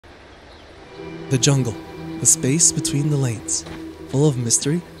The jungle, the space between the lanes, full of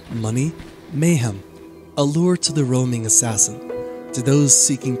mystery, money, mayhem, a lure to the roaming assassin, to those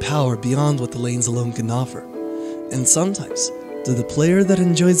seeking power beyond what the lanes alone can offer, and sometimes to the player that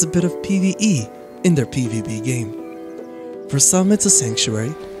enjoys a bit of PvE in their PvP game. For some it's a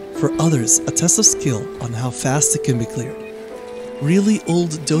sanctuary, for others a test of skill on how fast it can be cleared. Really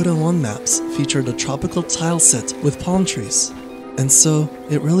old Dota 1 maps featured a tropical tile set with palm trees, and so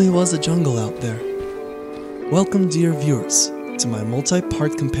it really was a jungle out there. Welcome, dear viewers, to my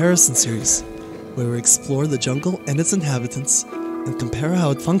multi-part comparison series, where we explore the jungle and its inhabitants and compare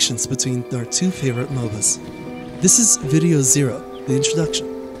how it functions between our two favorite MOBAs. This is Video 0, the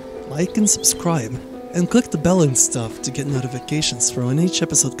introduction. Like and subscribe, and click the bell and stuff to get notifications for when each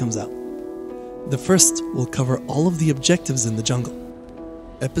episode comes out. The first will cover all of the objectives in the jungle.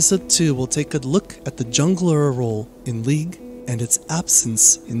 Episode 2 will take a look at the jungler role in League and its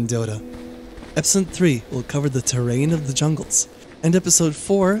absence in Dota. Episode 3 will cover the terrain of the jungles, and Episode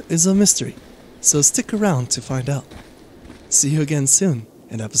 4 is a mystery, so stick around to find out. See you again soon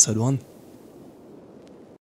in Episode 1.